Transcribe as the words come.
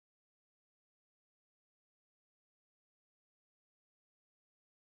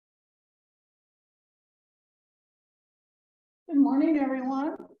morning,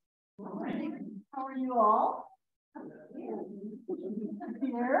 everyone. Good morning. How are you all?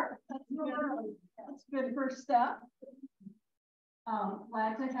 Here. That's a good first step.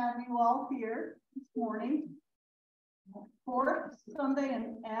 Glad to have you all here this morning. Fourth Sunday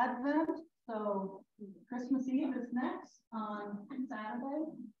in Advent, so Christmas Eve is next on Saturday.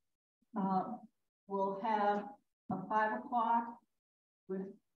 We'll have a 5 o'clock with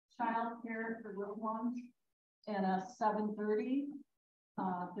childcare for little ones and a 7:30.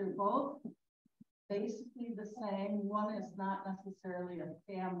 They're both basically the same. One is not necessarily a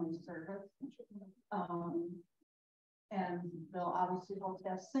family service. And they'll obviously both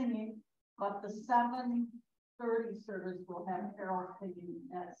have singing, but the 7:30 service will have carol singing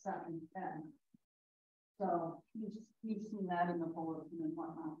at 7:10. So you've seen that in the bulletin and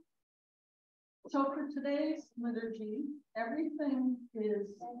whatnot. So for today's liturgy, everything is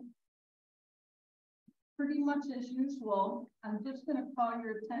pretty much as usual. I'm just going to call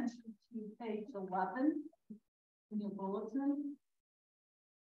your attention to page 11 in your bulletin.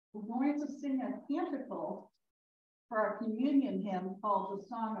 We're going to sing a canticle for our communion hymn called the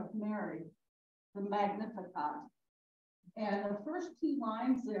Song of Mary, the Magnificat. And the first two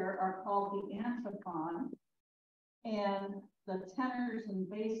lines there are called the antiphon, and the tenors and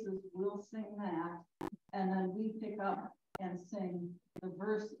basses will sing that, and then we pick up and sing the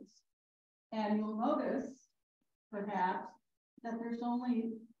verses. And you'll notice, perhaps, that there's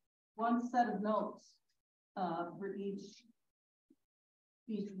only one set of notes for each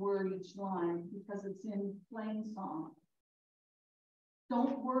word, each line, because it's in plain song.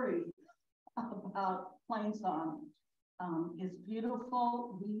 Don't worry about plain song. It's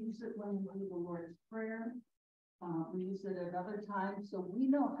beautiful. We use it when we do the Lord's Prayer. We use it at other times, so we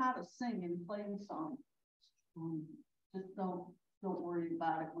know how to sing in plain song. Just don't worry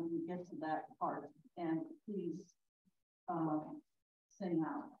about it when you get to that part, and please sing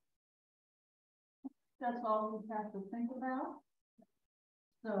out. That's all we have to think about.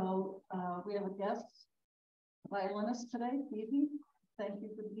 So we have a guest violinist today, Phoebe. Thank you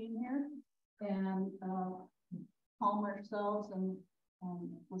for being here, and calm ourselves and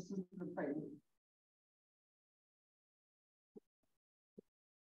listen to the prayer.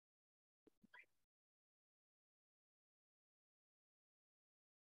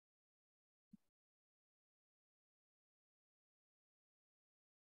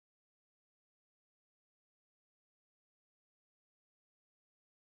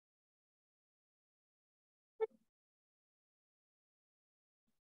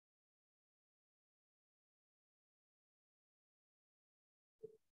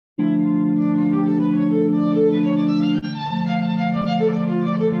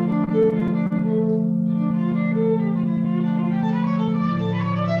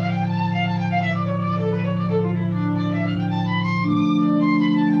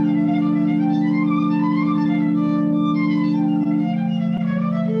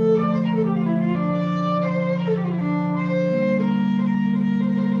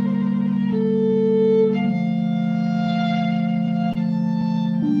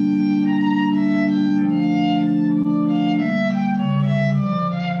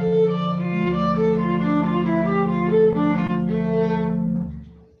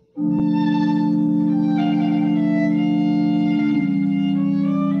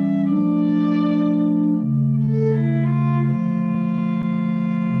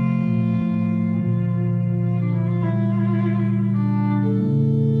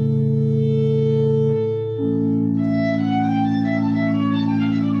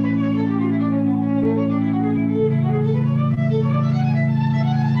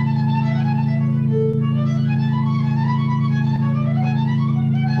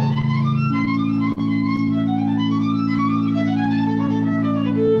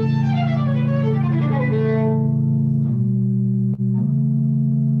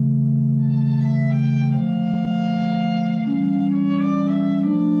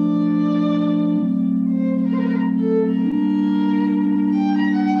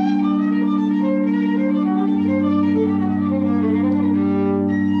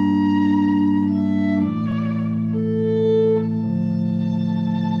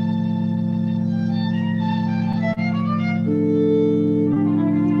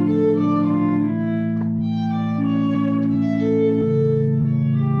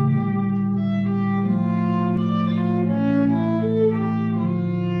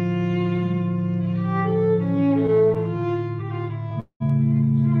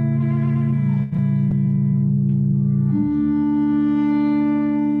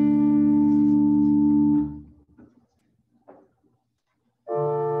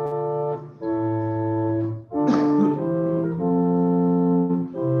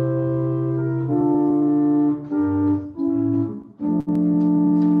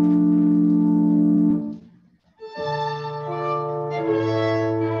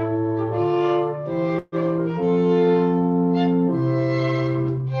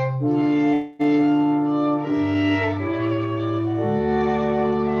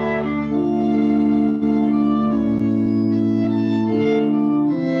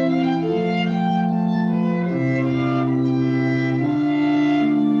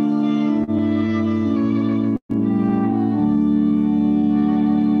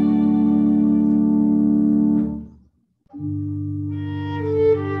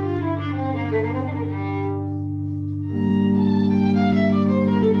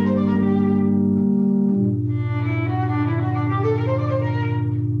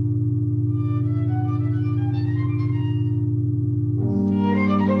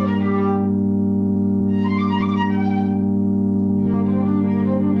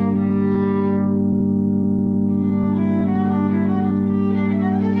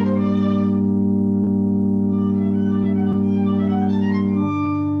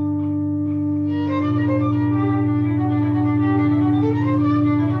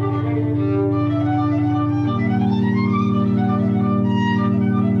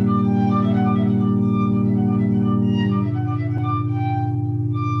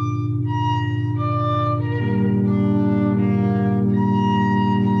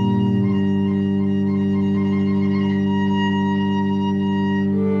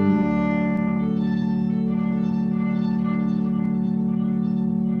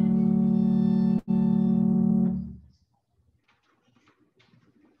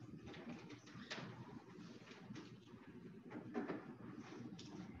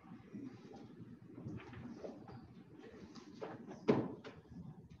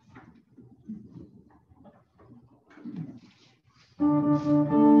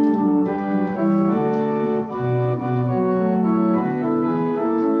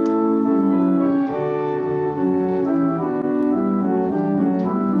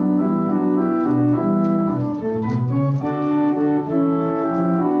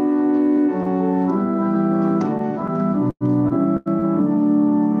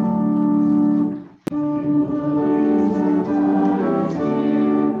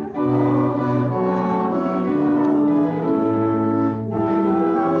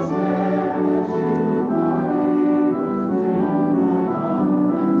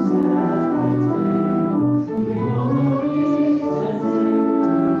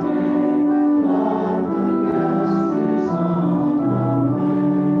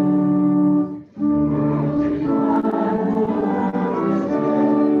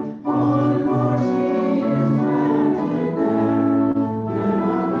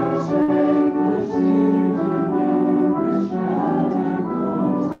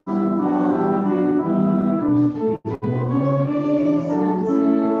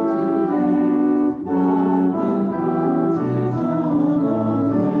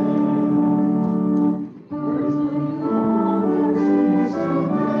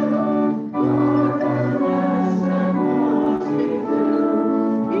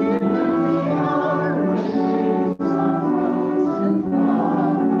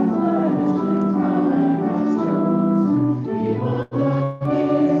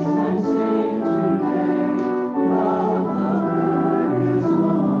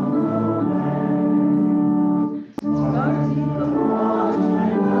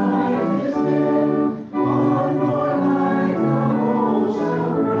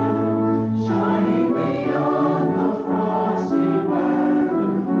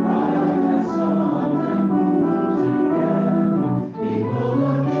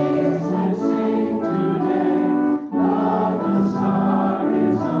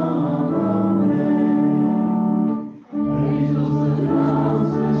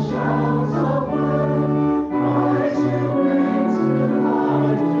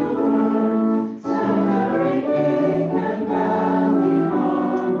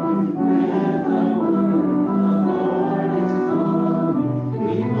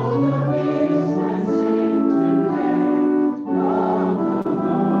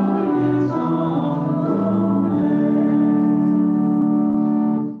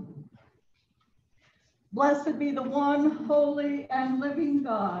 Blessed be the one holy and living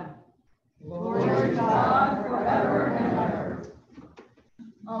God. Lord God, forever and ever.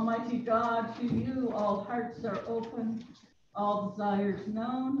 Almighty God, to you all hearts are open, all desires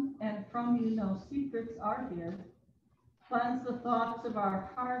known, and from you no secrets are hid. Cleanse the thoughts of our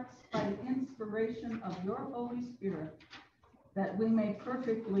hearts by the inspiration of your Holy Spirit, that we may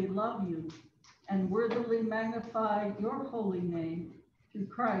perfectly love you and worthily magnify your holy name, through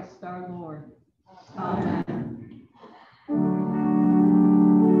Christ our Lord. Amen.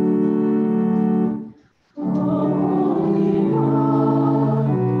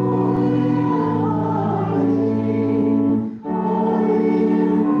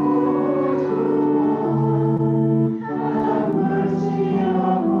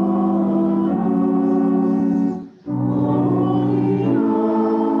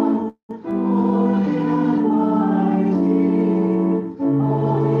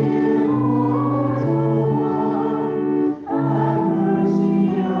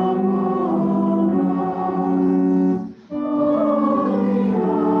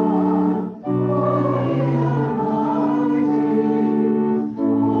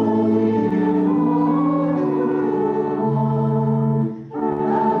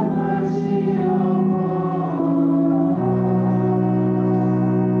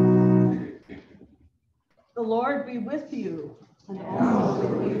 The Lord be with you. And also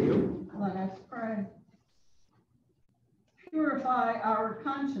with you. Let us pray. Purify our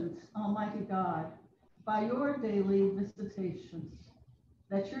conscience, Almighty God, by your daily visitations,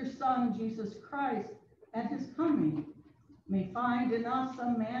 that your Son, Jesus Christ, at his coming, may find in us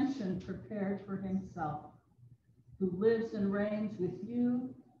a mansion prepared for himself, who lives and reigns with you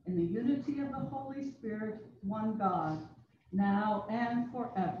in the unity of the Holy Spirit, one God, now and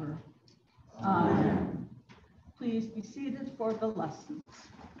forever. Amen. Please be seated for the lessons.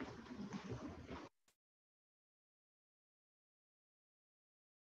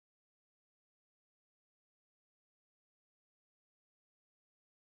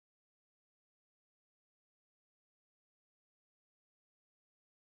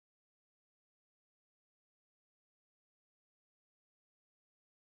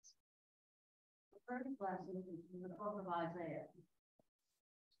 The first lesson is in the book of Isaiah.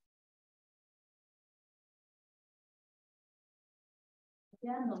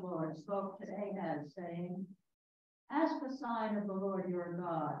 Again the Lord spoke to Ahaz, saying, ask a sign of the Lord your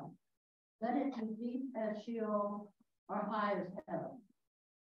God. Let it be deep as Sheol or high as heaven.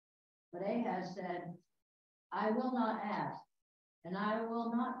 But Ahaz said, I will not ask, and I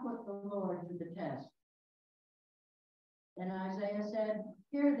will not put the Lord to the test. Then Isaiah said,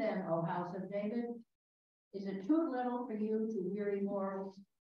 hear then, O house of David, is it too little for you to weary mortals,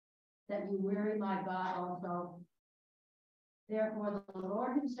 that you weary my God also? Therefore the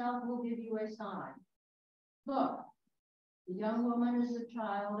Lord himself will give you a sign. Look, the young woman is a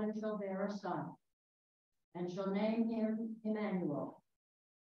child and shall bear a son, and shall name him Emmanuel.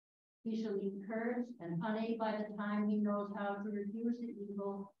 He shall eat curds and honey by the time he knows how to refuse the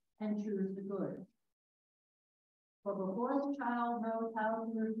evil and choose the good. For before the child knows how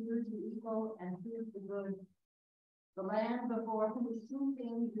to refuse the evil and choose the good, the land before whose two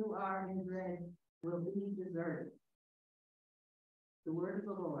kings you are in dread will be deserted. The word of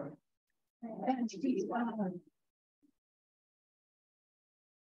the Lord. Thanks be to God.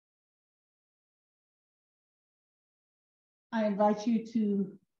 I invite you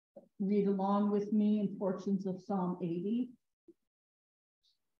to read along with me in portions of Psalm 80.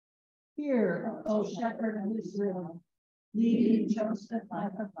 Hear, O shepherd of Israel, leading Joseph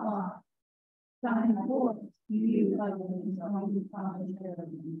like a flock. Shine forth, you husbands on the promised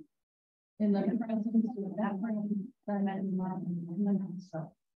cherubim. In the presence of Ephraim, and Manasseh.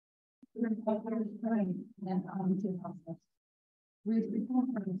 Your father's strength and unto us. Read the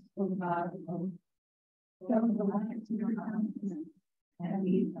conference, O God of hosts. Show the light to your countenance, and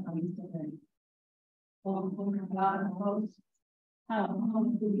lead them today. O Lord God of hosts, how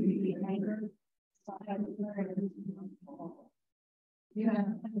long will you be angered? You have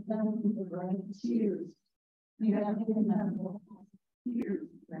fed them with the bread of tears. You have given them the tears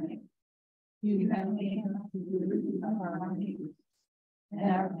drink. You have made us the root of our enemies, and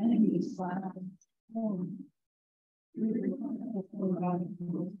our enemies slap us home. We request, O God of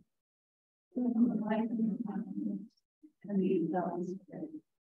hosts, give them the light of your countenance, and lead them today.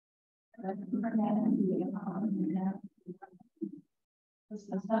 Let your hand be upon your neck.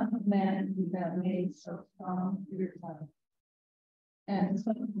 The Son of Man who have made so strong for yourself, and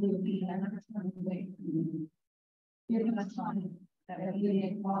so will be never turned away from you. Give us life that we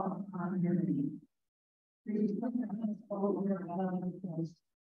may fall upon your name. Please put us over above the coast.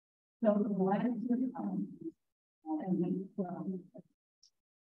 So the light of your countenance, and we will.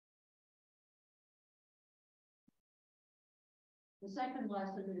 The second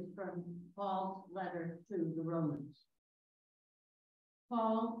lesson is from Paul's letter to the Romans.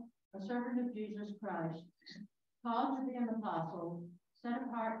 Paul, a servant of Jesus Christ, called to be an apostle, set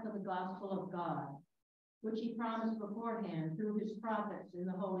apart for the gospel of God, which he promised beforehand through his prophets in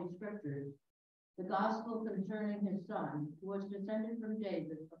the Holy Scriptures, the gospel concerning his Son, who was descended from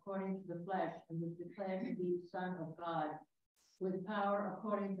David according to the flesh and was declared to be the Son of God, with power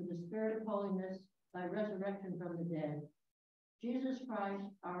according to the Spirit of holiness by resurrection from the dead, Jesus Christ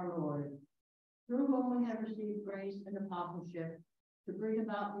our Lord, through whom we have received grace and apostleship, to bring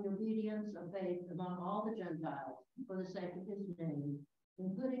about the obedience of faith among all the Gentiles for the sake of his name,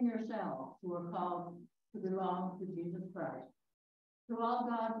 including yourselves who are called to belong to Jesus Christ. To all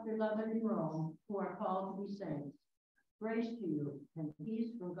God's beloved in Rome who are called to be saints, grace to you and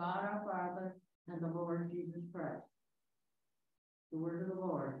peace from God our Father and the Lord Jesus Christ. The word of the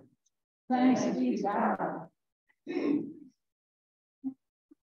Lord. Thanks be to God.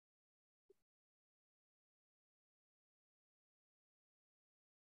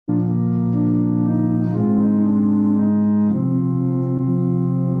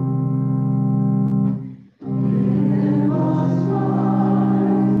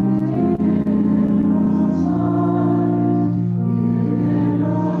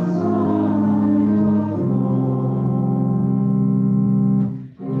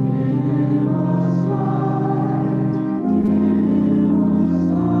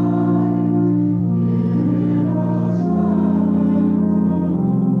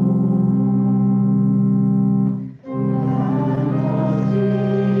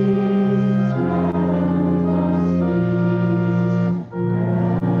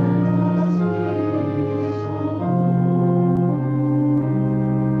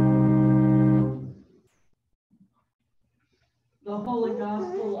 The Holy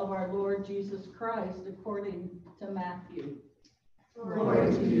Gospel of our Lord Jesus Christ according to Matthew. Glory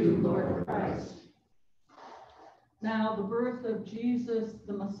to you, Lord Christ. Now the birth of Jesus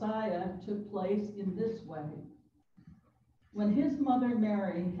the Messiah took place in this way. When his mother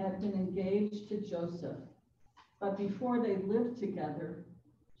Mary had been engaged to Joseph, but before they lived together,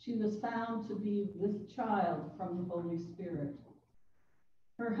 she was found to be with child from the Holy Spirit.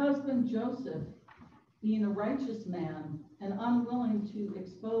 Her husband Joseph, being a righteous man and unwilling to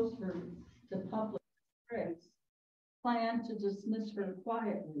expose her to public disgrace, planned to dismiss her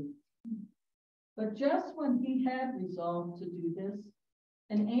quietly. But just when he had resolved to do this,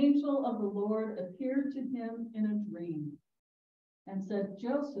 an angel of the Lord appeared to him in a dream and said,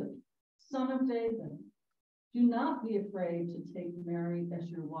 Joseph, son of David, do not be afraid to take Mary as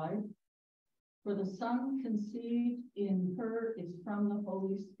your wife, for the son conceived in her is from the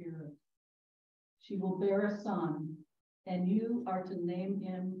Holy Spirit. She will bear a son, and you are to name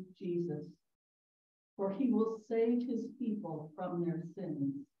him Jesus, for he will save his people from their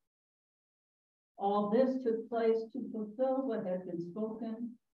sins. All this took place to fulfill what had been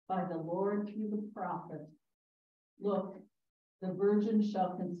spoken by the Lord through the prophet. Look, the virgin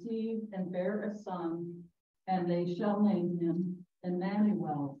shall conceive and bear a son, and they shall name him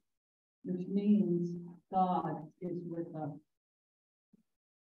Emmanuel, which means God is with us.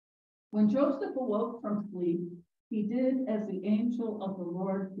 When Joseph awoke from sleep, he did as the angel of the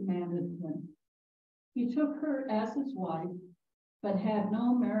Lord commanded him. He took her as his wife, but had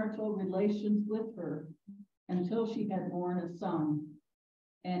no marital relations with her until she had borne a son,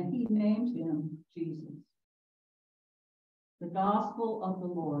 and he named him Jesus. The Gospel of the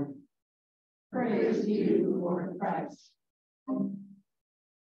Lord. Praise to you, Lord Christ.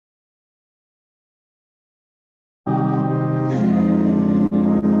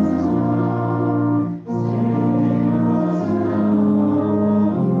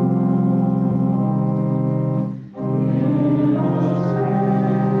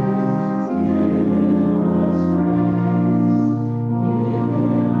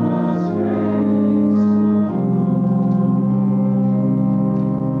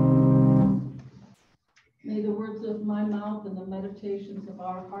 Meditations of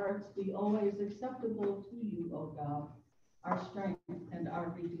our hearts be always acceptable to you, O God, our strength and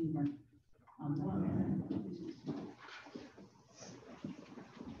our Redeemer. Amen.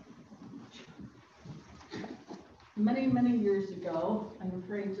 Many, many years ago, I'm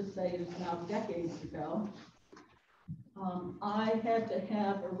afraid to say it's now decades ago, I had to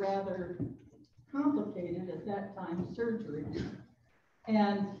have a rather complicated, at that time, surgery.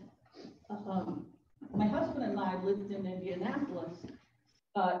 And my husband and I lived in Indianapolis,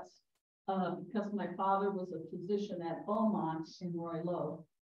 but because my father was a physician at Beaumont in Roylo,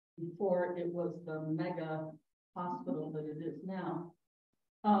 before it was the mega hospital that it is now,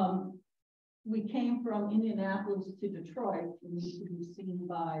 we came from Indianapolis to Detroit to be seen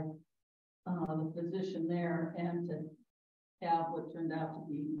by the physician there and to have what turned out to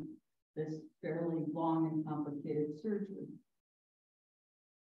be this fairly long and complicated surgery.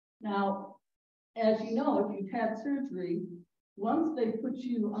 Now, as you know, if you've had surgery, once they put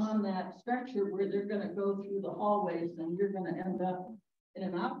you on that stretcher where they're going to go through the hallways and you're going to end up in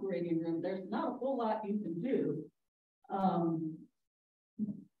an operating room, there's not a whole lot you can do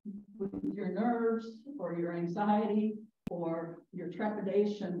with your nerves or your anxiety or your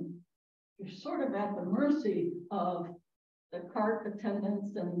trepidation. You're sort of at the mercy of the cart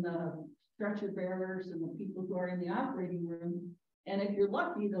attendants and the stretcher bearers and the people who are in the operating room. And if you're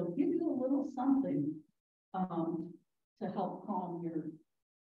lucky, they'll give you a little something to help calm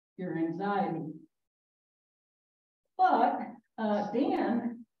your anxiety. But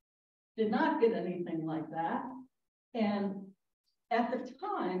Dan did not get anything like that. And at the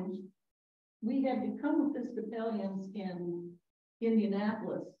time, we had become Episcopalians in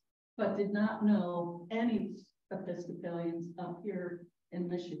Indianapolis, but did not know any Episcopalians up here in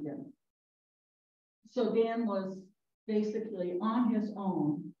Michigan. So Dan was basically on his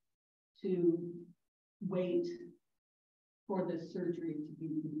own to wait for this surgery to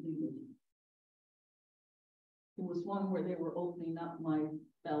be completed. It was one where they were opening up my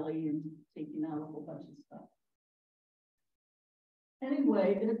belly and taking out a whole bunch of stuff.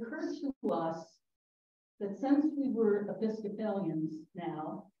 Anyway, it occurred to us that since we were Episcopalians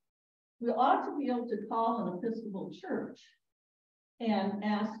now, we ought to be able to call an Episcopal church and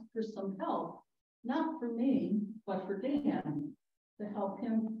ask for some help, not for me, but for Dan, to help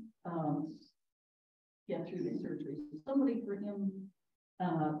him get through the surgery. Somebody for him,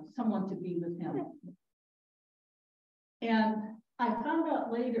 someone to be with him. And I found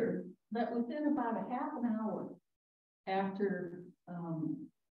out later that within about a half an hour after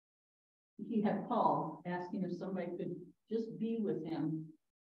he had called, asking if somebody could just be with him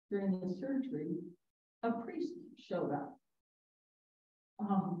during the surgery, a priest showed up.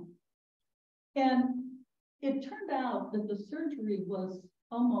 And it turned out that the surgery was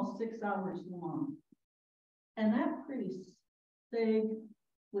almost 6 hours long. And that priest stayed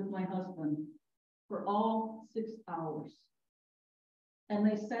with my husband for all 6 hours. And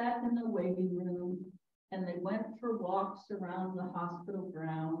they sat in the waiting room and they went for walks around the hospital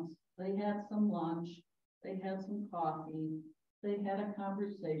grounds. They had some lunch, they had some coffee, they had a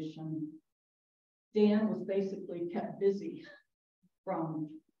conversation. Dan was basically kept busy from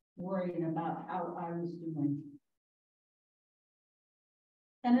worrying about how I was doing.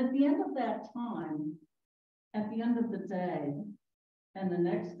 And at the end of that time, at the end of the day, and the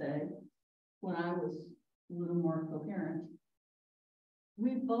next day, when I was a little more coherent,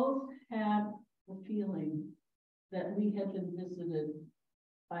 we both had the feeling that we had been visited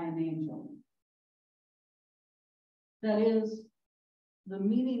by an angel. That is, the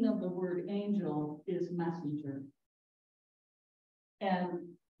meaning of the word angel is messenger. And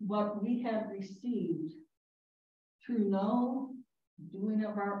what we had received through no doing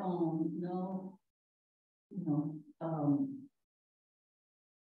of our own, no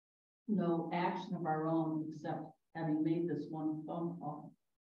action of our own except having made this one phone call.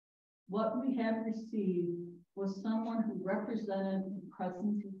 What we had received was someone who represented the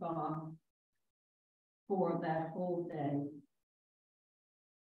presence of God for that whole day.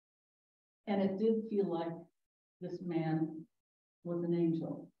 And it did feel like this man was an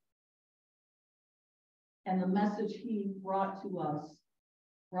angel. And the message he brought to us,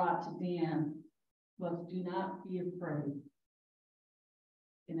 brought to Dan, was do not be afraid.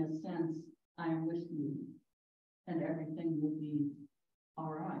 In a sense, I am with you and everything will be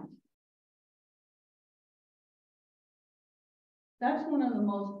all right. That's one of the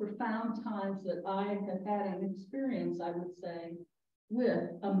most profound times that I have had an experience, I would say, with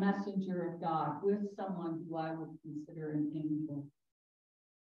a messenger of God, with someone who I would consider an angel.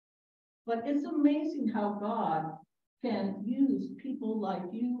 But it's amazing how God can use people like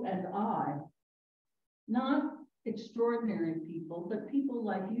you and I, not extraordinary people, but people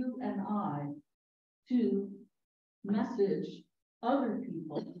like you and I, to message other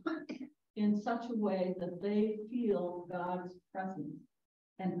people in such a way that they feel God's presence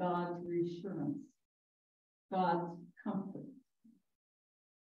and God's reassurance, God's comfort.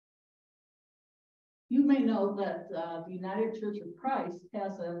 You may know that the United Church of Christ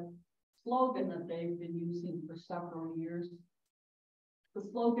has a slogan that they've been using for several years. The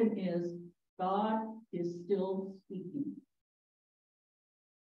slogan is, God is still speaking.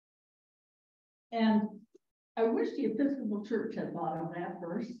 And I wish the Episcopal Church had thought of that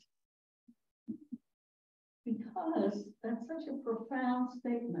first, because that's such a profound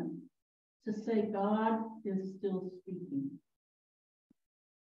statement to say God is still speaking.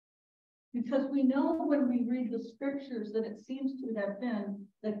 Because we know when we read the scriptures that it seems to have been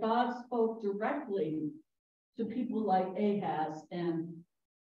that God spoke directly to people like Ahaz and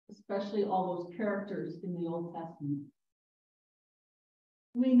especially all those characters in the Old Testament.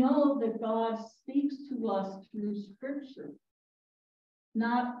 We know that God speaks to us through scripture,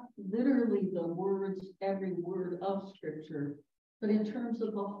 not literally the words, every word of scripture, but in terms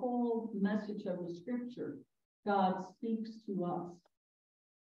of the whole message of the scripture, God speaks to us.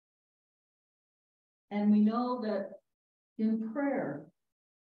 And we know that in prayer,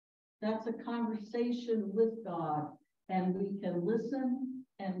 that's a conversation with God, and we can listen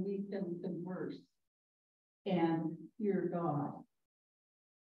and we can converse and hear God.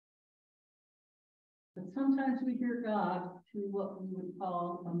 But sometimes we hear God through what we would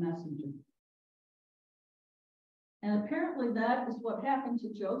call a messenger. And apparently that is what happened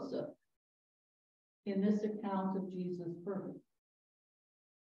to Joseph in this account of Jesus' birth.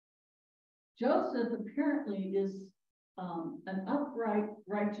 Joseph apparently is an upright,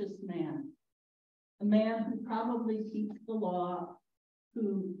 righteous man, a man who probably keeps the law,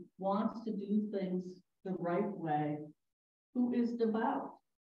 who wants to do things the right way, who is devout.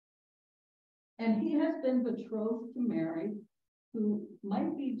 And he has been betrothed to Mary, who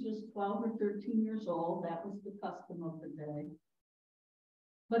might be just 12 or 13 years old. That was the custom of the day.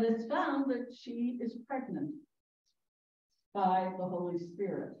 But it's found that she is pregnant by the Holy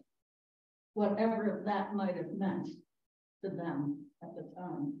Spirit, whatever that might have meant to them at the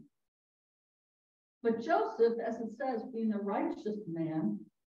time. But Joseph, as it says, being a righteous man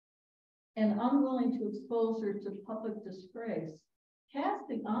and unwilling to expose her to public disgrace, has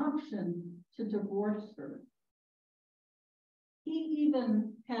the option to divorce her. He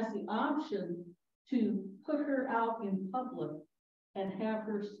even has the option to put her out in public and have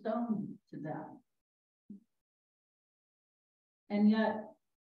her stoned to death. And yet,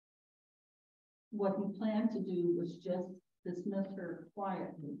 what he planned to do was just dismiss her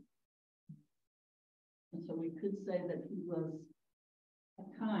quietly. And so we could say that he was a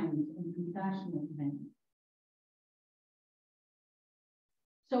kind and compassionate man.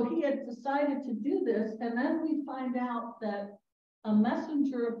 So he had decided to do this, and then we find out that a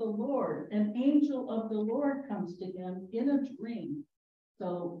messenger of the Lord, an angel of the Lord comes to him in a dream.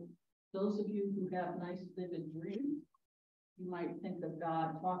 So those of you who have nice vivid dreams, you might think of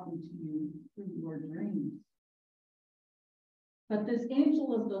God talking to you through your dreams. But this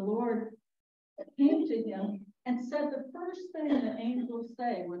angel of the Lord came to him and said the first thing the angels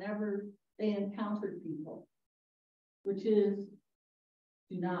say whenever they encounter people, which is,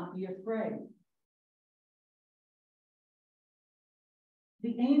 do not be afraid.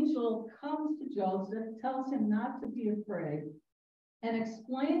 The angel comes to Joseph, tells him not to be afraid, and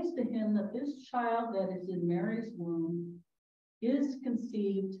explains to him that this child that is in Mary's womb is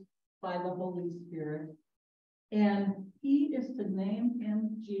conceived by the Holy Spirit, and he is to name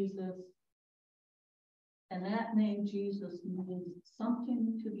him Jesus. And that name Jesus means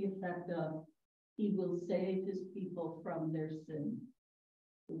something to the effect of, he will save his people from their sin.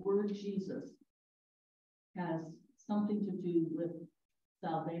 The word Jesus has something to do with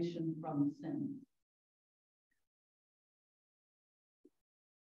salvation from sin.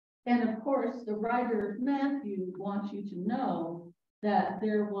 And of course, the writer of Matthew wants you to know that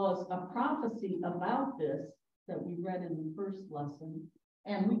there was a prophecy about this that we read in the first lesson,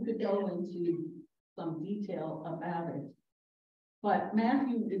 and we could go into some detail about it. But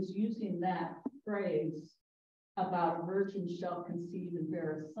Matthew is using that phrase about a virgin shall conceive and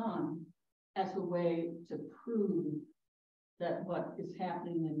bear a son as a way to prove that what is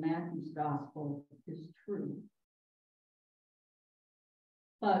happening in Matthew's gospel is true.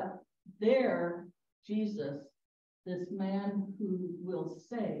 But there, Jesus, this man who will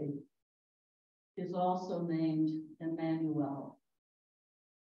save, is also named Emmanuel.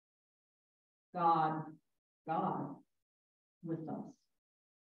 God with us.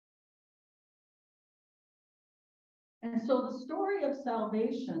 And so the story of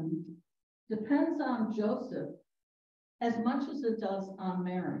salvation depends on Joseph as much as it does on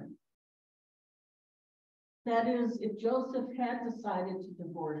Mary. That is, if Joseph had decided to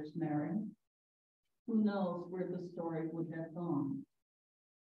divorce Mary, who knows where the story would have gone.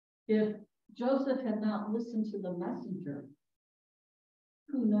 If Joseph had not listened to the messenger,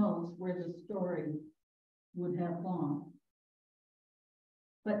 who knows where the story would have gone.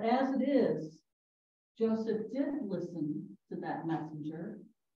 But as it is, Joseph did listen to that messenger,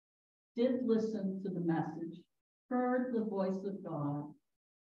 did listen to the message, heard the voice of God,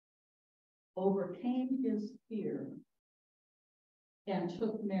 overcame his fear, and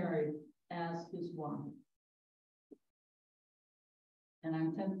took Mary as his wife. And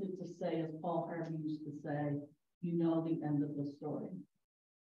I'm tempted to say, as Paul Harvey used to say, you know the end of the story.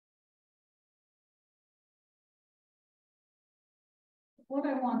 What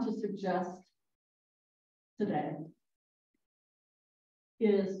I want to suggest today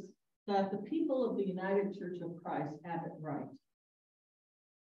is that the people of the United Church of Christ have it right.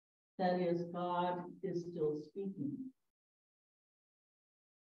 That is, God is still speaking.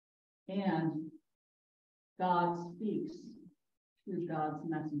 And God speaks through God's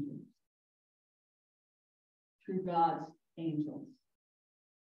messengers, through God's angels.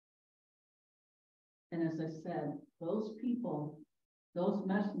 And as I said, those people, those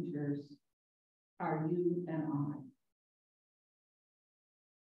messengers are you and I.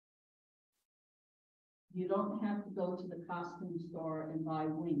 You don't have to go to the costume store and buy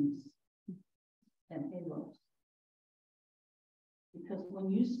wings and halos. Because when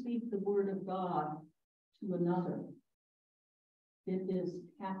you speak the word of God to another, it is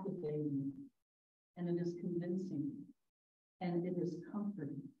captivating, and it is convincing, and it is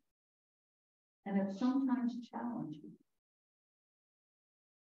comforting, and it's sometimes challenging.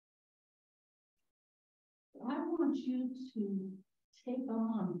 I want you to take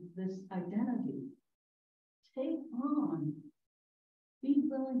on this identity. Take on, be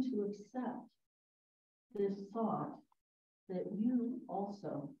willing to accept this thought that you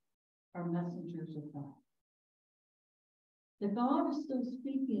also are messengers of God. That God is still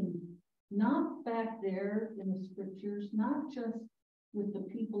speaking, not back there in the scriptures, not just with the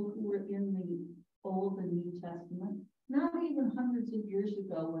people who were in the Old and New Testament, not even hundreds of years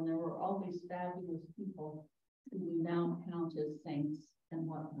ago when there were all these fabulous people who we now count as saints and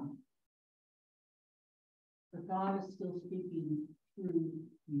whatnot. But God is still speaking through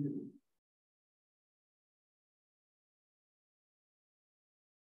you.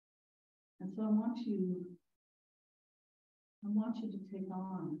 And so I want you to take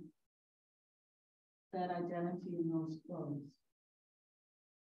on that identity in those clothes.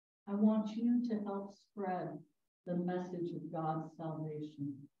 I want you to help spread the message of God's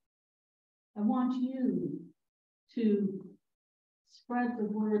salvation. I want you to spread the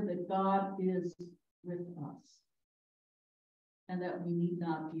word that God is with us. and that we need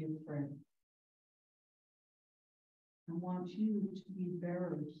not be afraid. I want you to be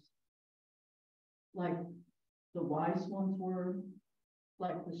bearers, like the wise ones were,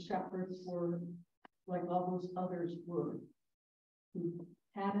 like the shepherds were, like all those others were, who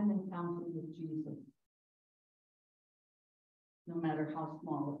had an encounter with Jesus, no matter how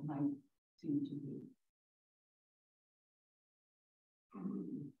small it might seem to be.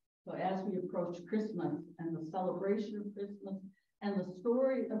 So as we approach Christmas and the celebration of Christmas and the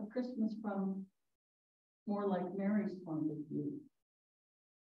story of Christmas from more like Mary's point of view,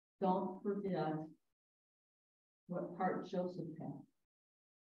 don't forget what part Joseph had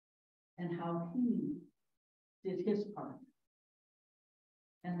and how he did his part,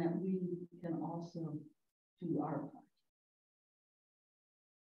 and that we can also do our part.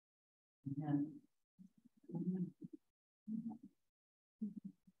 Amen.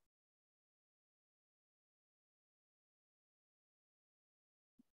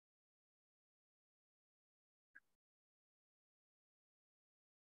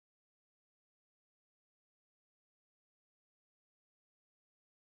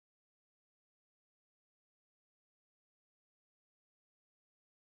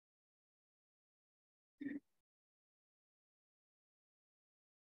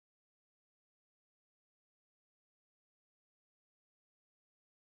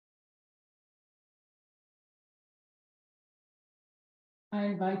 I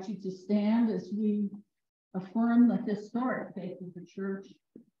invite you to stand as we affirm the historic faith of the Church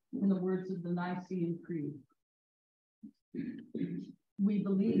in the words of the Nicene Creed. We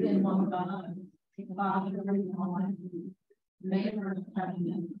believe in one God, Father Almighty, maker of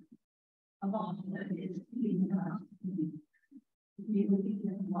heaven of all that is seen and unseen. We believe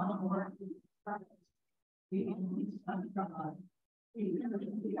in one Lord, Christ, the only Son of God, the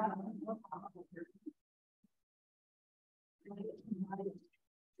only God of the Father. Of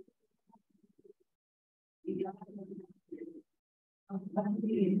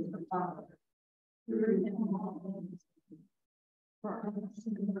the Father, through him all for us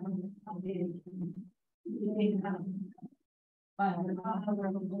in the foundation, by the power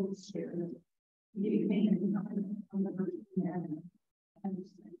of the Holy Spirit, we came from the Virgin Mary and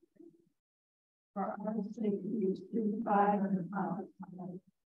for our sake, we was crucified on the cross.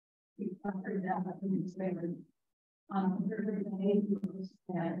 We suffered death and was buried. On the third day, he was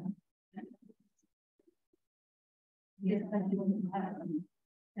dead. He ascended into heaven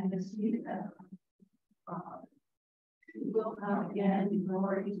and is seated at God. He will come again in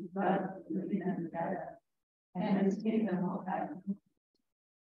glory to judge the living and the dead, and his kingdom will have.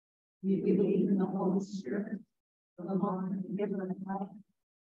 We believe in the Holy Spirit, the Lord and giver of life,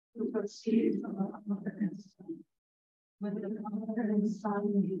 who proceeds from the Father and Son. With the Father and Son,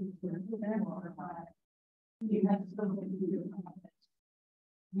 we and glorified. We have spoken to your prophets.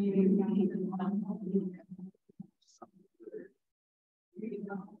 We believe in one holy we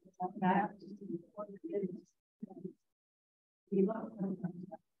know that baptism for forgiveness. We love them.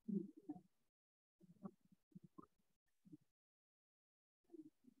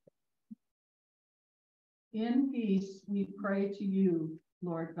 In peace, we pray to you,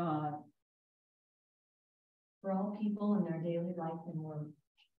 Lord God. For all people in their daily life and work.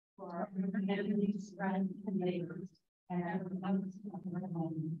 For our enemies, friends, and neighbors, and everyone in our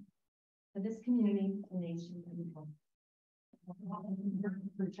home. For this community, the nation, and the world.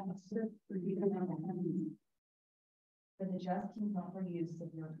 For justice, for you and the for the just and proper use of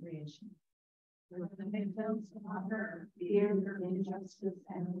your creation. For the victims of hunger, fear, injustice,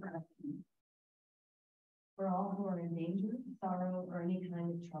 and oppression. For all who are in danger, sorrow, or any kind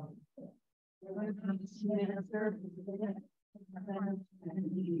of trouble. For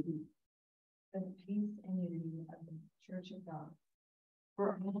the peace and unity of the Church of God. For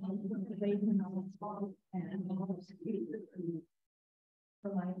all who faith in the gospel and all who speak the truth.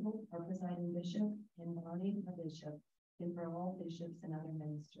 For Michael, our presiding bishop, and Bonnie, our bishop, and for all bishops and other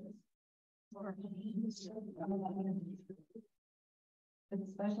ministers. For the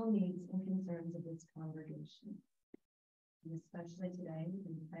special needs and concerns of this congregation. And especially today, we've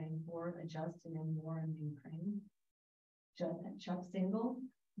been praying for a just and end war in Ukraine. Chuck Single,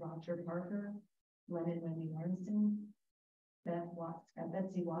 Roger Parker, Len and Wendy Lawrenson,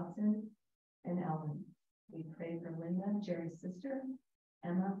 Betsy Watson, and Ellen. We pray for Linda, Jerry's sister,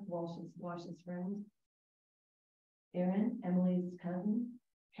 Emma, Walsh's friend, Erin, Emily's cousin,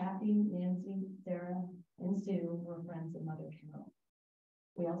 Kathy, Nancy, Sarah, and Sue were friends of Mother Carol.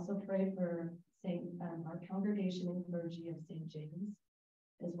 We also pray for our congregation and clergy of St. James,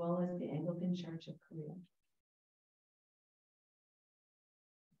 as well as the Anglican Church of Korea.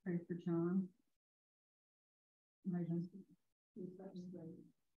 Pray for John. Pray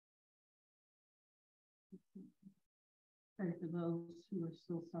for those who are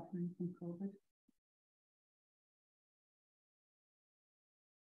still suffering from COVID.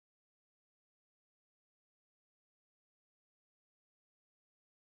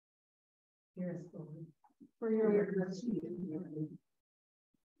 Hear us, Lord. For your mercy.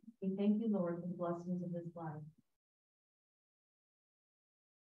 We thank you, Lord, for the blessings of this life.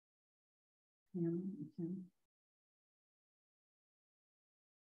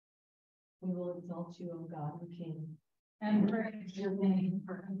 We will exalt you, O God and King, and praise your name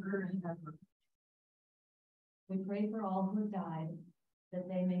forever and ever. We pray for all who have died, that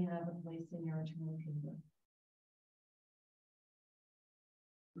they may have a place in your eternal kingdom.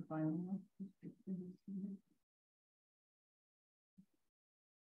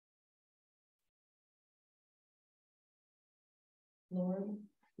 Lord,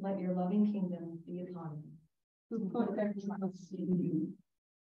 let your loving kingdom be upon them who put their trust in you.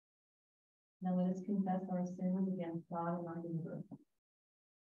 Now let us confess our sins against God and our neighbor.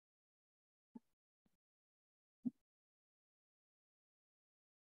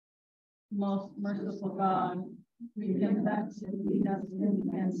 Most merciful God, we confess that we have sinned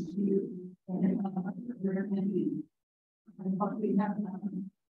against you in our word and deed, by what we have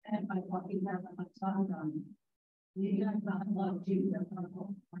done and by what we have not done. We have not loved you with our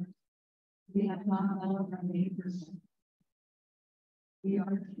whole heart. We have not loved our neighbors. We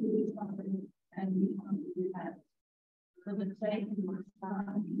are truly sorry, and we humbly repent. For the sake of your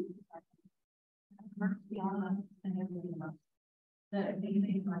Son, have mercy on us and every us, that we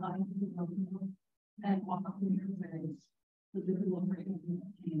may rise and walk in your ways, for the glory of your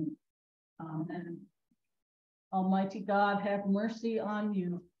King. Amen. Almighty God, have mercy on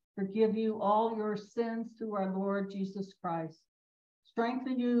you, forgive you all your sins through our Lord Jesus Christ,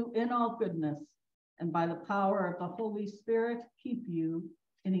 strengthen you in all goodness, and by the power of the Holy Spirit, keep you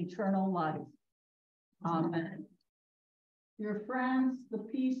in eternal life. Amen. Dear friends, the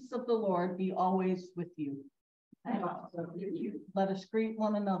peace of the Lord be always with you. And also with you. Let us greet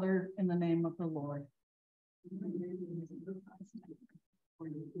one another in the name of the Lord.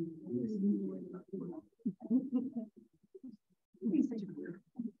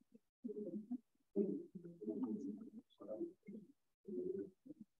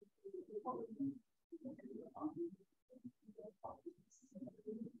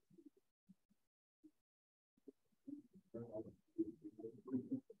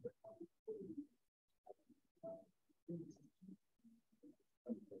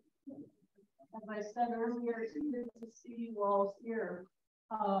 As I said earlier, it's good to see you all here.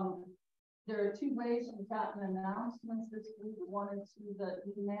 There are two ways we've gotten announcements this week. One is through the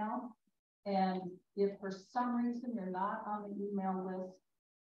email. And if for some reason you're not on the email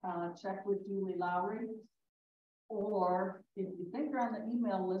list, check with Julie Lowry. Or if you think you're on the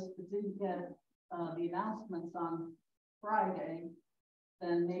email list but didn't get the announcements on Friday,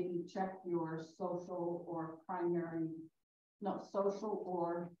 then maybe check your social or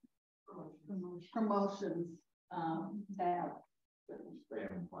promotions tab.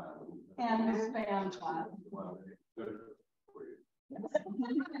 Spam file. And the spam file.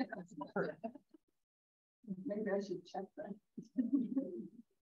 Maybe I should check that.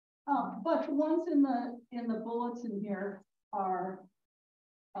 But the ones in the bulletin here are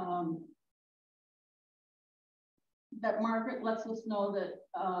that Margaret lets us know that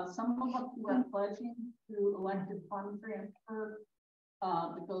some of us who are pledging through elected fund transfer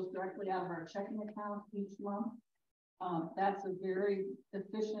that goes directly out of our checking account each month. That's a very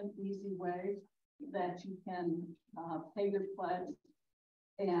efficient, easy way that you can pay your pledge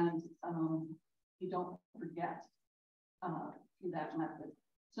and you don't forget through that method.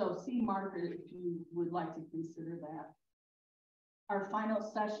 So see Margaret if you would like to consider that. Our final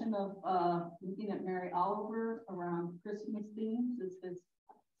session of looking at Mary Oliver around Christmas themes is this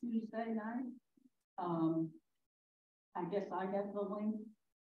Tuesday night. I guess I get the link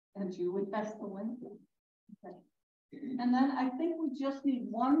and Julie has the link. Okay. And then I think we just need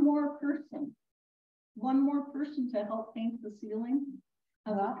one more person to help paint the ceiling.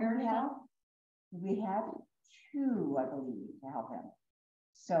 Well, we have two, I believe, to help him.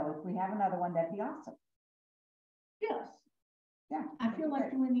 So if we have another one, that'd be awesome. Yes. Yeah. I feel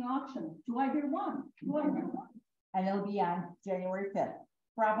like doing the auction. Do I hear one? And it'll be on January 5th,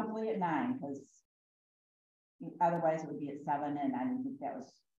 probably at 9, because otherwise it would be at 7, and I didn't think that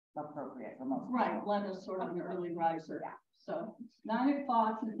was appropriate for most people. Right, Glenda's sort of an early riser. Yeah. So 9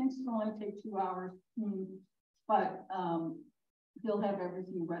 o'clock, I think it's going to only take 2 hours. But he'll have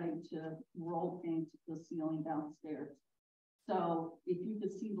everything ready to roll paint the ceiling downstairs. So if you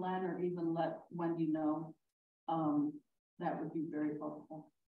could see Len or even let Wendy know, that would be very helpful.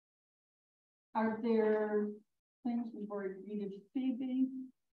 Are there things we've already greeted Phoebe?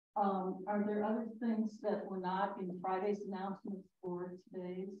 Are there other things that were not in Friday's announcements for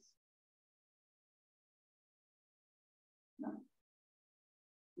today's? No.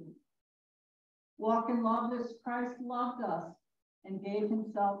 Walk in love as Christ loved us and gave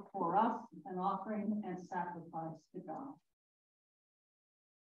himself for us, an offering and sacrifice to God.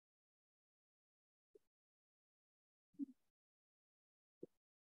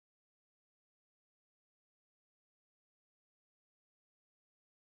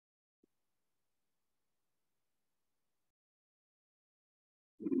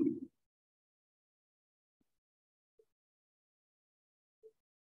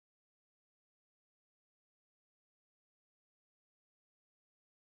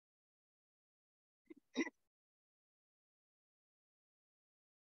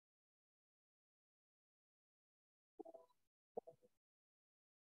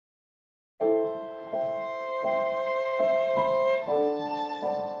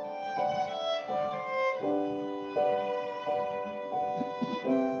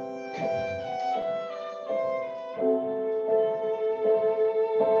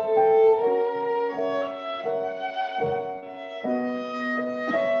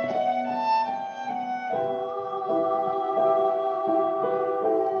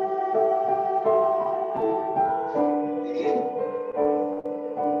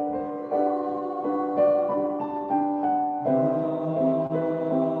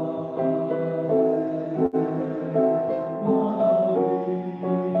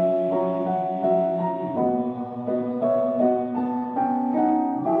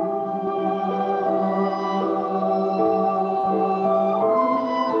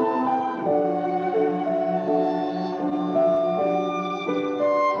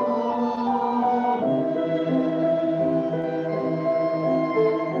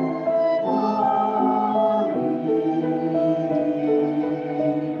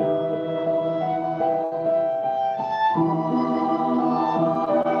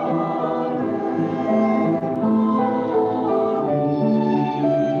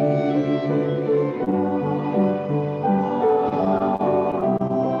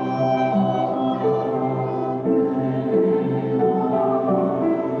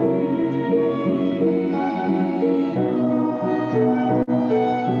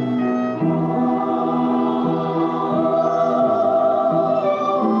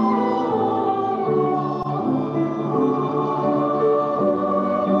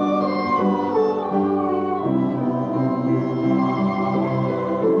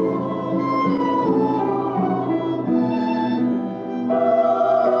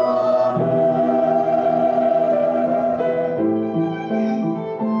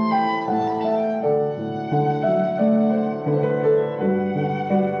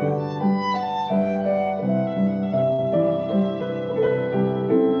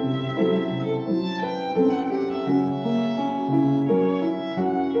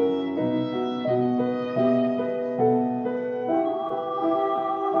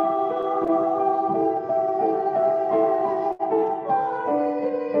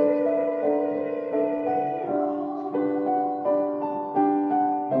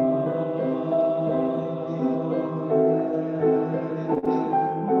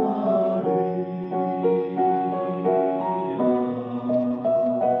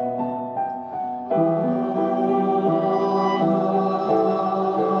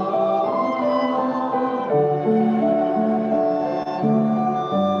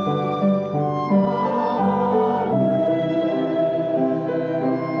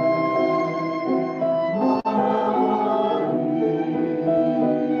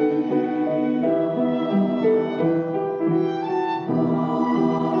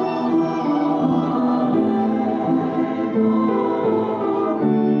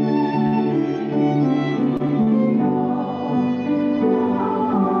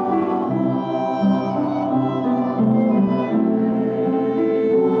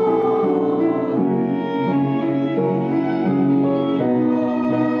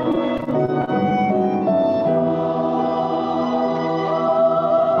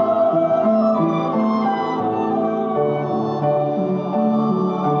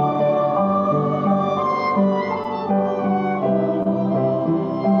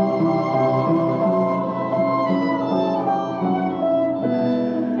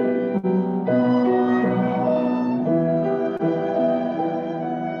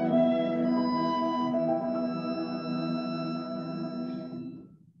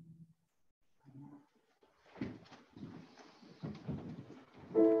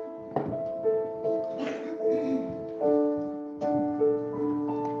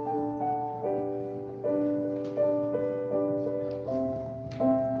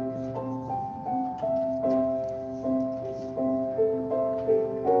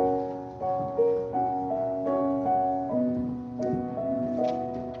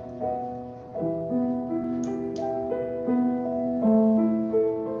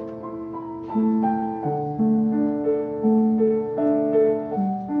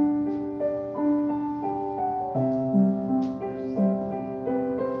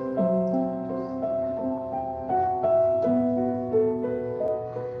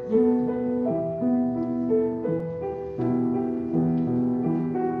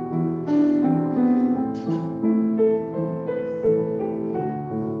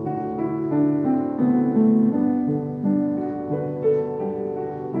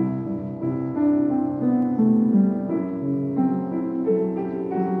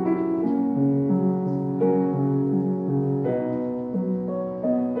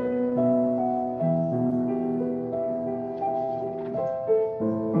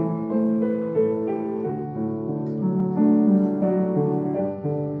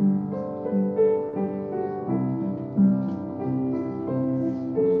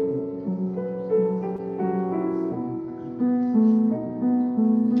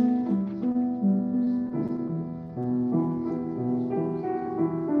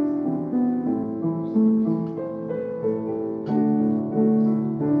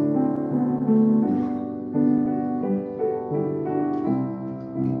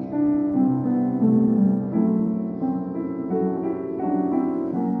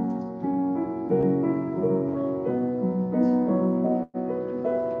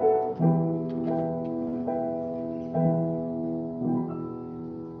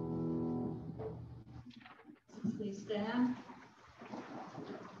 stand.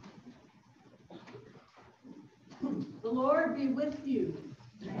 The Lord be with you.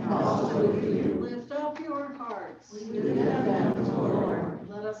 And also with you. Lift up your hearts. We lift them to the Lord.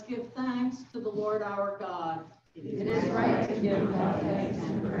 Let us give thanks to the Lord our God. It is right to give God thanks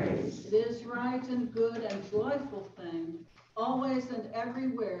and praise. It is right and good and joyful thing, always and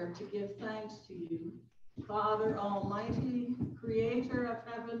everywhere to give thanks to you, Father Almighty, creator of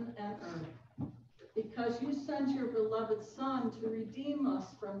heaven and earth, because you sent your beloved Son to redeem us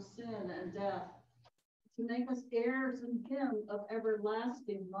from sin and death, to make us heirs in him of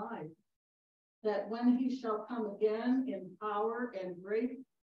everlasting life, that when he shall come again in power and great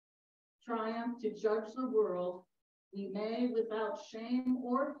triumph to judge the world, we may without shame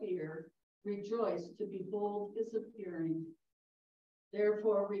or fear rejoice to behold his appearing.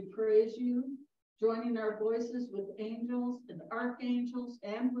 Therefore we praise you, joining our voices with angels and archangels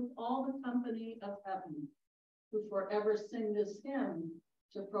and with all the company of heaven, who forever sing this hymn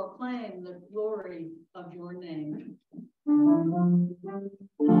to proclaim the glory of your name.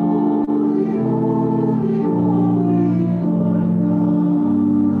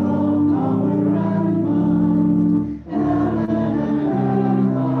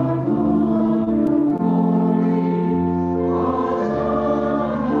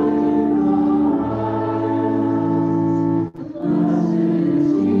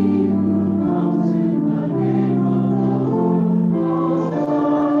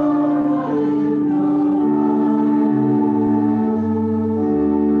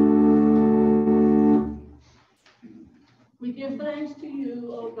 We give thanks to you,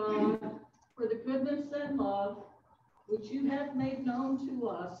 O God, for the goodness and love which you have made known to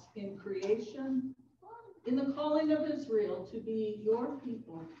us in creation, in the calling of Israel to be your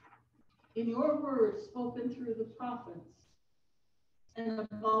people, in your words spoken through the prophets, and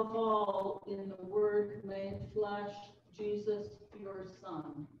above all in the word made flesh, Jesus, your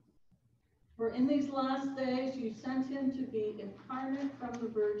Son. For in these last days you sent him to be incarnate from the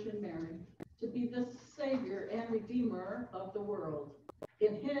Virgin Mary, to be the Savior and Redeemer of the world.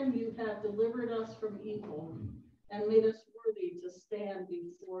 In him you have delivered us from evil and made us worthy to stand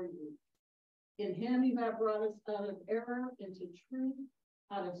before you. In him you have brought us out of error into truth,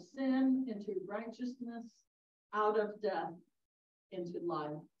 out of sin into righteousness, out of death into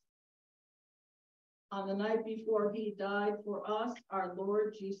life. On the night before he died for us, our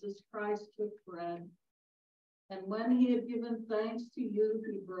Lord Jesus Christ took bread, and when he had given thanks to you,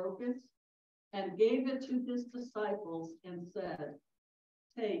 he broke it and gave it to his disciples and said,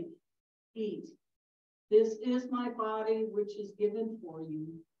 "Take, eat. This is my body, which is given for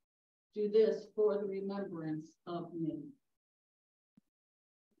you. Do this for the remembrance of me."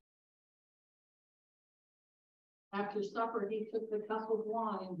 After supper, he took the cup of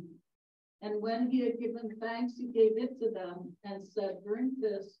wine, and when he had given thanks, he gave it to them and said, "Drink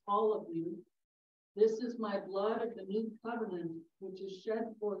this, all of you. This is my blood of the new covenant, which is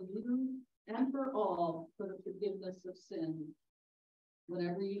shed for you and for all for the forgiveness of sin.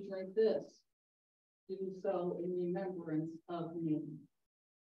 Whenever you drink this, do so in remembrance of me."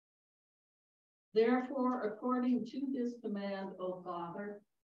 Therefore, according to his command, O Father,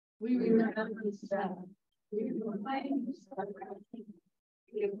 we remember his death. We proclaim his resurrection.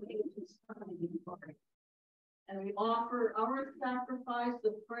 We await his coming glory. And we offer our sacrifice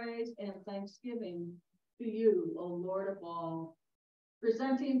of praise and thanksgiving to you, O Lord of all,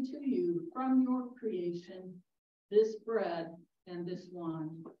 presenting to you from your creation this bread and this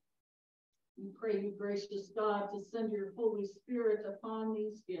wine. We pray you, gracious God, to send your Holy Spirit upon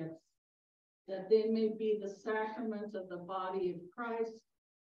these gifts, that they may be the sacrament of the body of Christ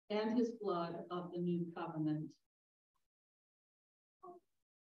and his blood of the new covenant.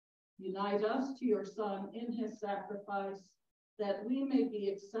 Unite us to your Son in his sacrifice, that we may be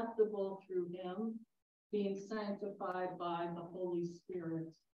acceptable through him, being sanctified by the Holy Spirit.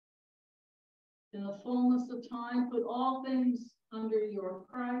 In the fullness of time, put all things under your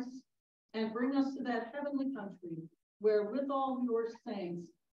Christ, and bring us to that heavenly country, where with all your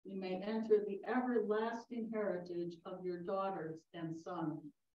saints we may enter the everlasting heritage of your daughters and sons.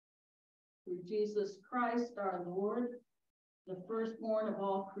 Through Jesus Christ our Lord, the firstborn of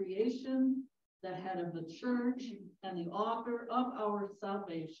all creation, the head of the church, and the author of our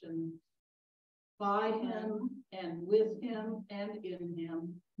salvation. By him, and with him, and in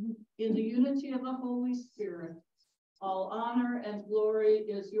him, in the unity of the Holy Spirit, all honor and glory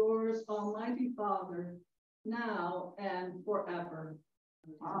is yours, Almighty Father, now and forever.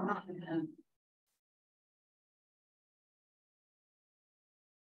 Amen.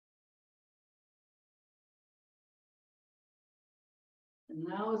 And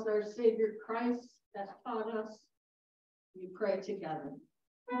now, as our Savior Christ has taught us, We pray together.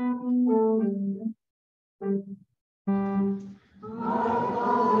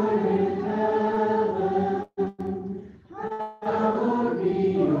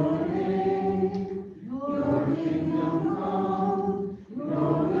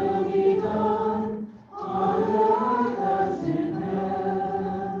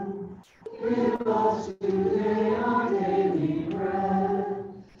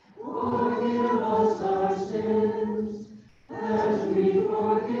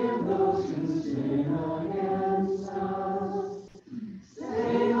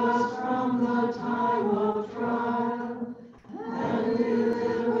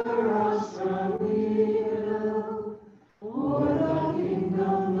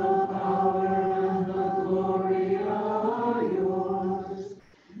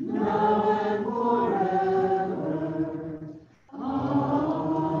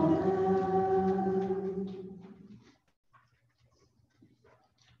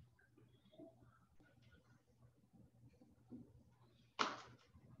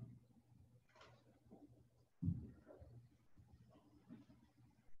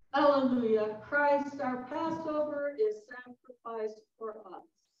 Hallelujah. Christ, our Passover, is sacrificed for us.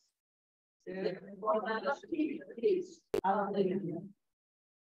 Therefore, let us keep the peace. Hallelujah.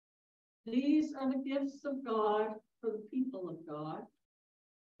 These are the gifts of God for the people of God.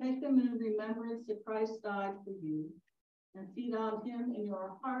 Take them in remembrance that Christ died for you, and feed on him in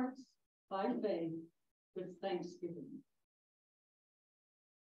your hearts by faith with thanksgiving.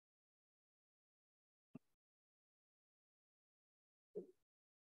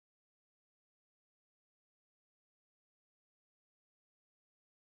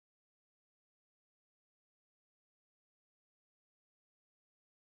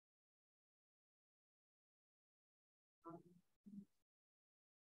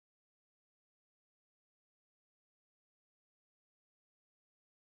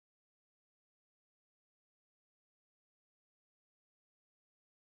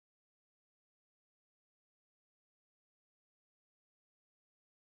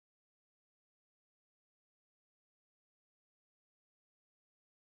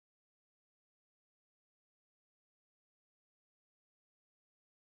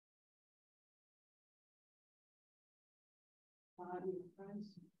 Body of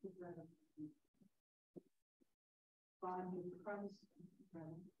Christ, the bread of life. Body of Christ, the bread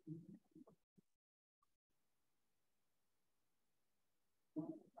of life.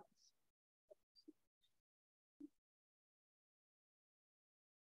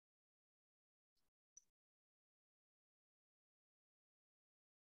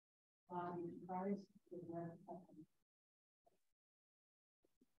 Body of Christ, the bread of life. Body of Christ, the bread of life.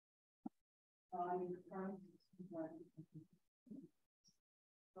 Body of Christ, the bread of life.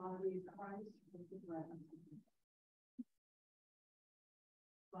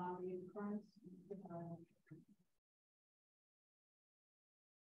 Body of Christ, the bread of life.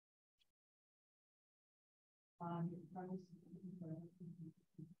 Body of Christ, the bread of life.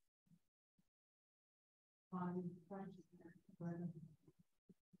 Body of Christ, the bread of life. Body of Christ, the bread of life.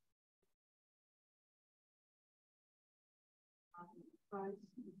 Body of Christ,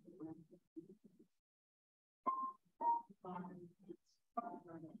 the bread of life.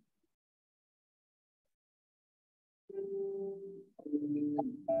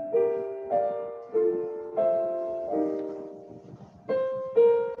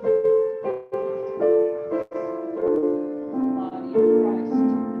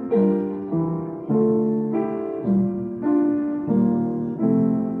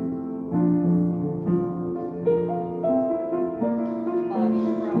 Body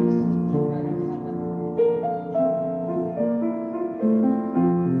of Christ, bread of heaven.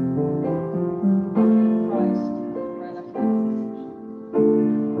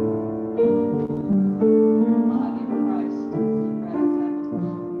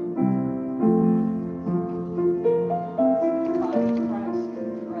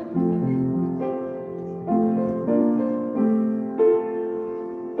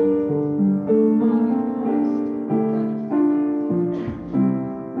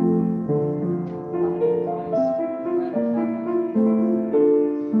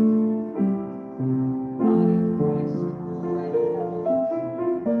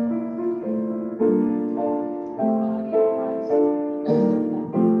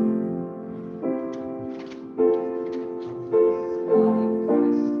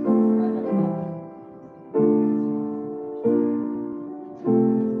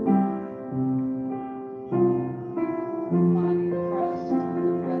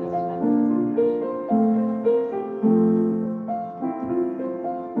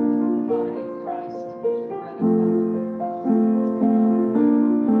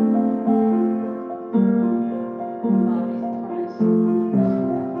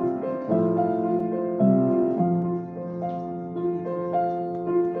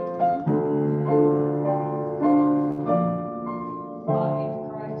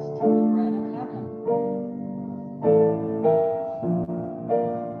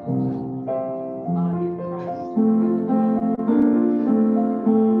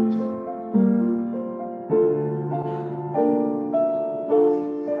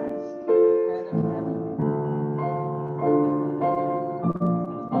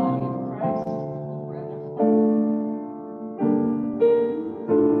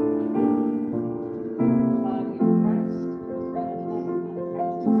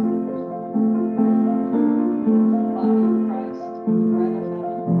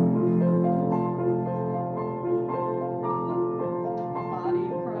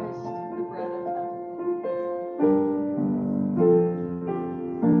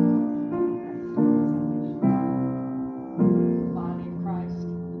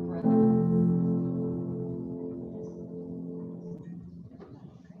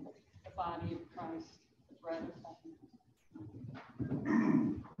 body of Christ, the bread of heaven.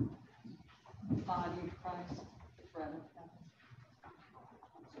 The body of Christ, the bread of heaven.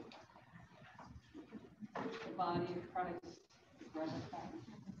 The body of Christ, the bread of heaven.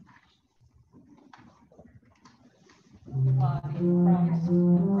 The body of Christ, the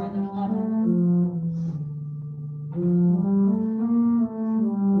bread of heaven.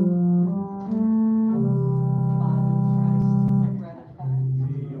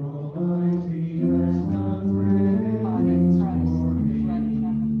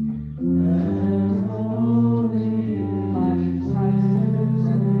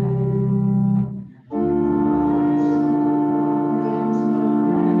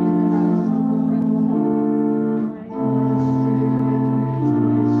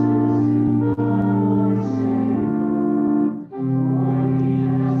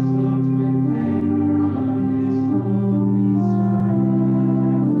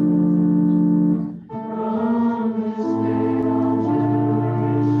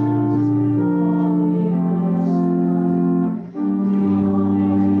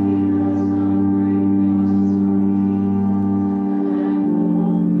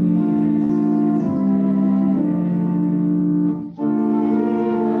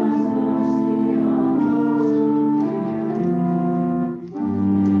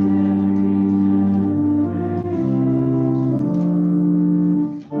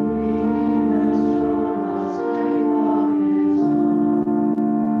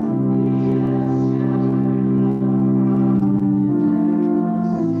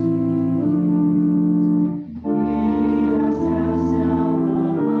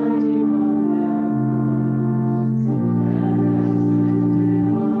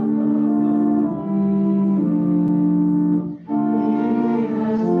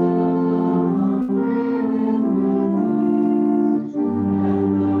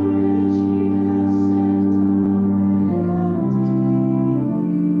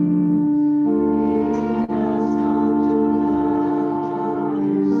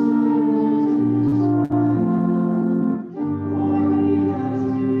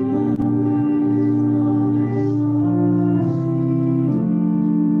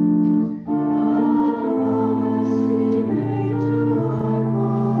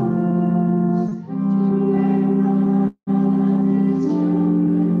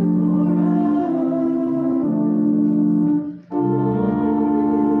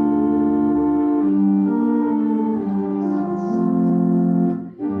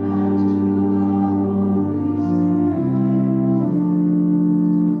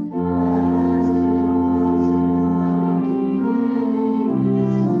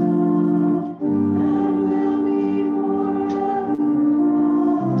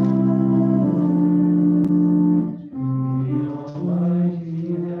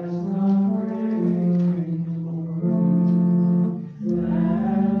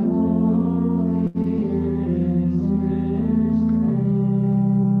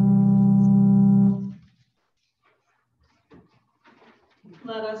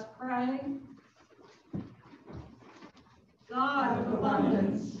 Let us pray. God of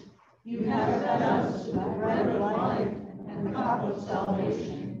abundance, you have fed us with the bread of life and the cup of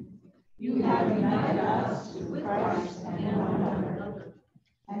salvation. You have united us with Christ and one another,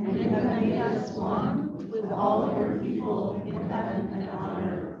 and you have made us one with all your people in heaven and on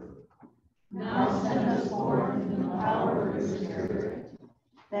earth. Now send us forth in the power of your Spirit,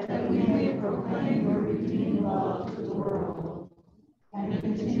 that we may proclaim your redeeming love to the world, and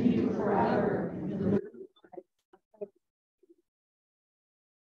continue forever in the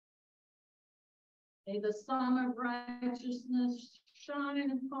May the sun of righteousness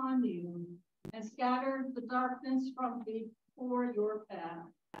shine upon you and scatter the darkness from before your path.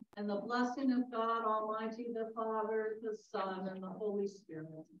 And the blessing of God Almighty, the Father, the Son, and the Holy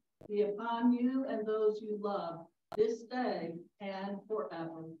Spirit be upon you and those you love this day and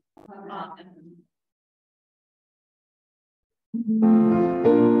forever. Amen.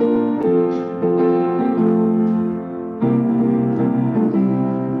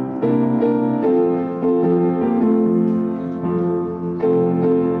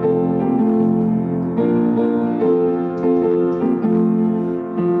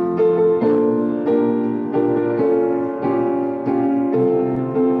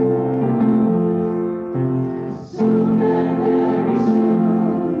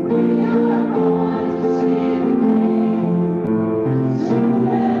 We are going to see the King.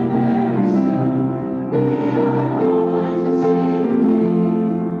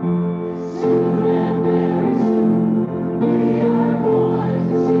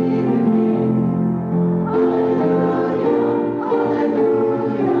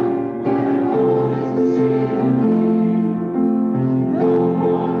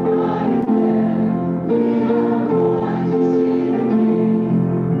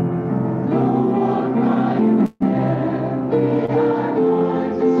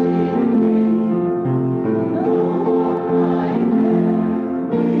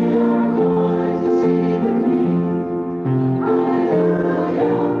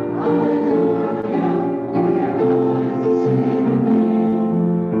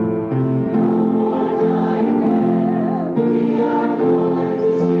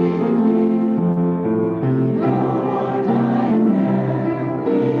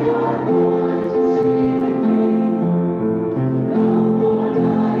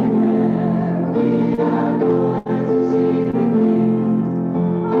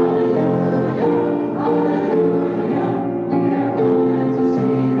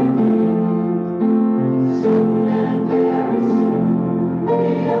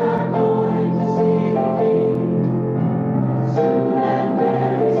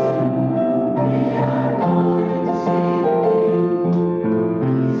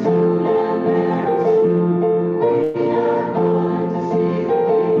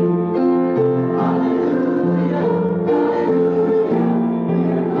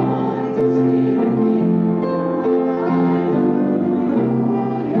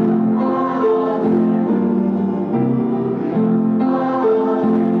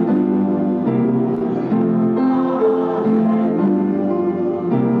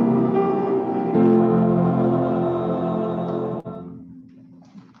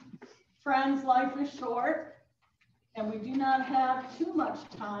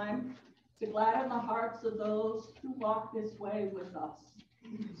 time to gladden the hearts of those who walk this way with us.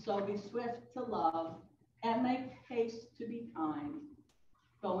 So be swift to love and make haste to be kind.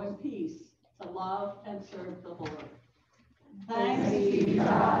 Go in peace to love and serve the Lord. Thanks be to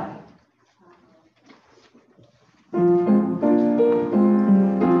God.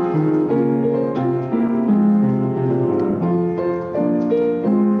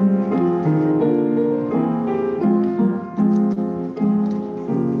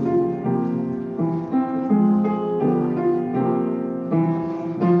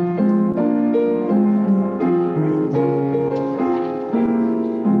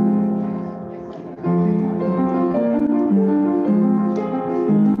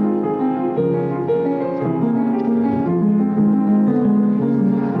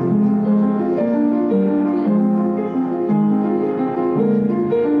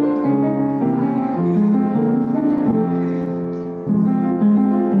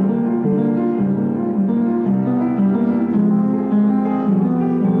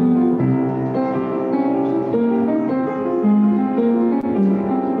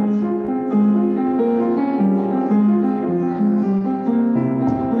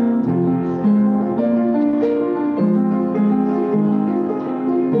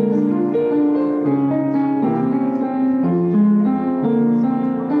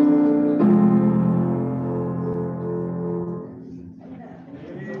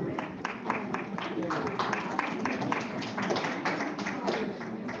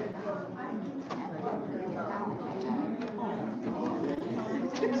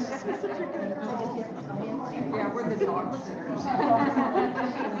 Yeah, we're the dog sitters.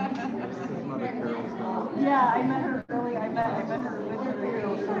 Yeah, I met her early. I met her with her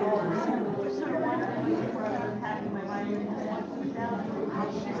 3-year-old. So I wanted to packing my mind.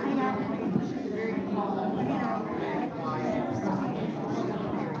 Hang out.